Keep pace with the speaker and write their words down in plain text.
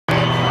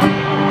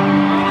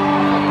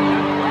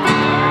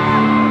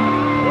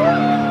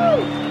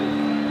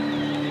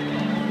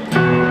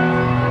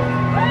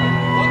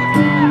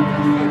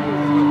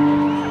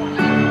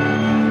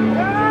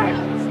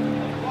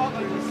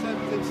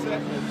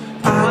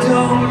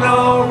don't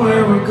know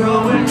where we're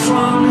going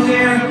from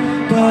here,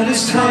 but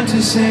it's time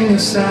to sing a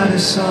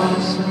saddest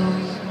song.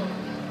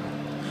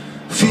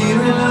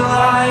 Feeling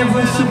alive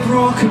with a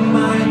broken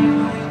mind.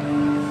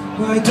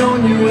 Why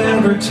don't you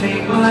ever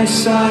take my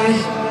side?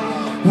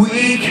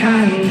 We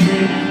can't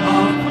give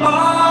up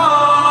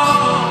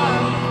all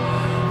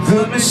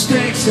the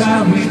mistakes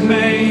that we've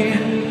made.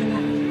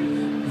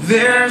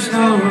 There's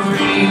no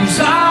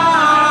reason,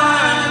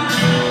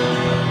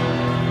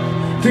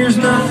 there's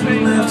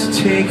nothing left to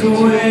take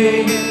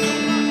away.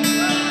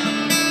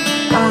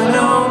 I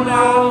don't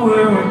know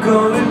where we're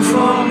going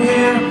from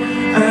here,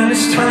 and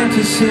it's time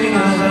to sing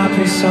a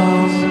happy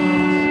song.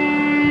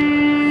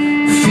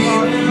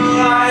 Feeling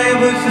alive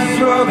with a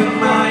throbbing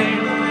mind.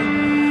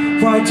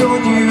 Why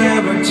don't you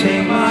ever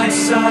take my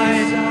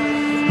side?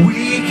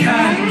 We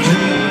can't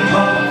dream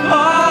of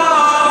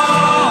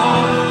all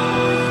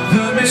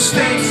the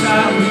mistakes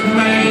that we've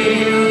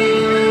made.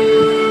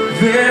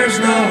 There's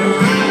no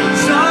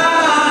reason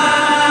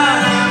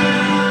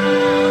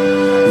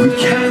we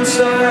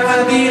cancel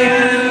at the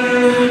end.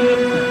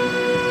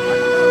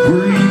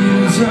 We're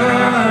users,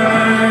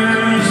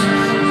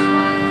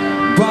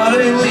 but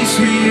at least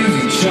we use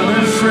each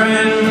other,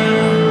 friend.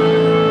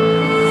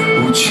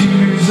 We'll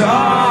choose our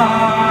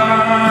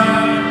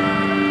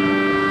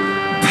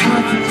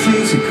path and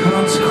face a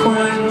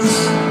consequence.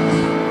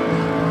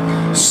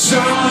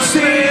 Some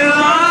say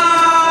long,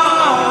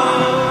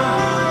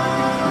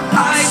 I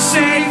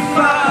say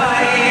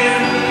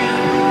fine.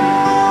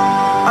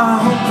 I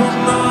hope I'm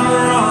not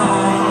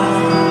wrong.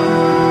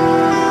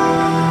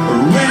 A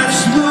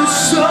restless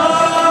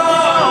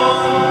soul,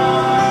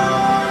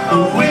 a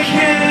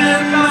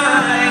wicked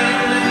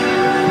mind.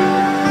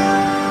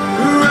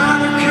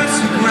 Rather kiss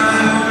the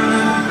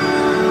ground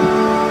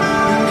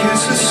and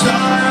kiss the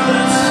sun.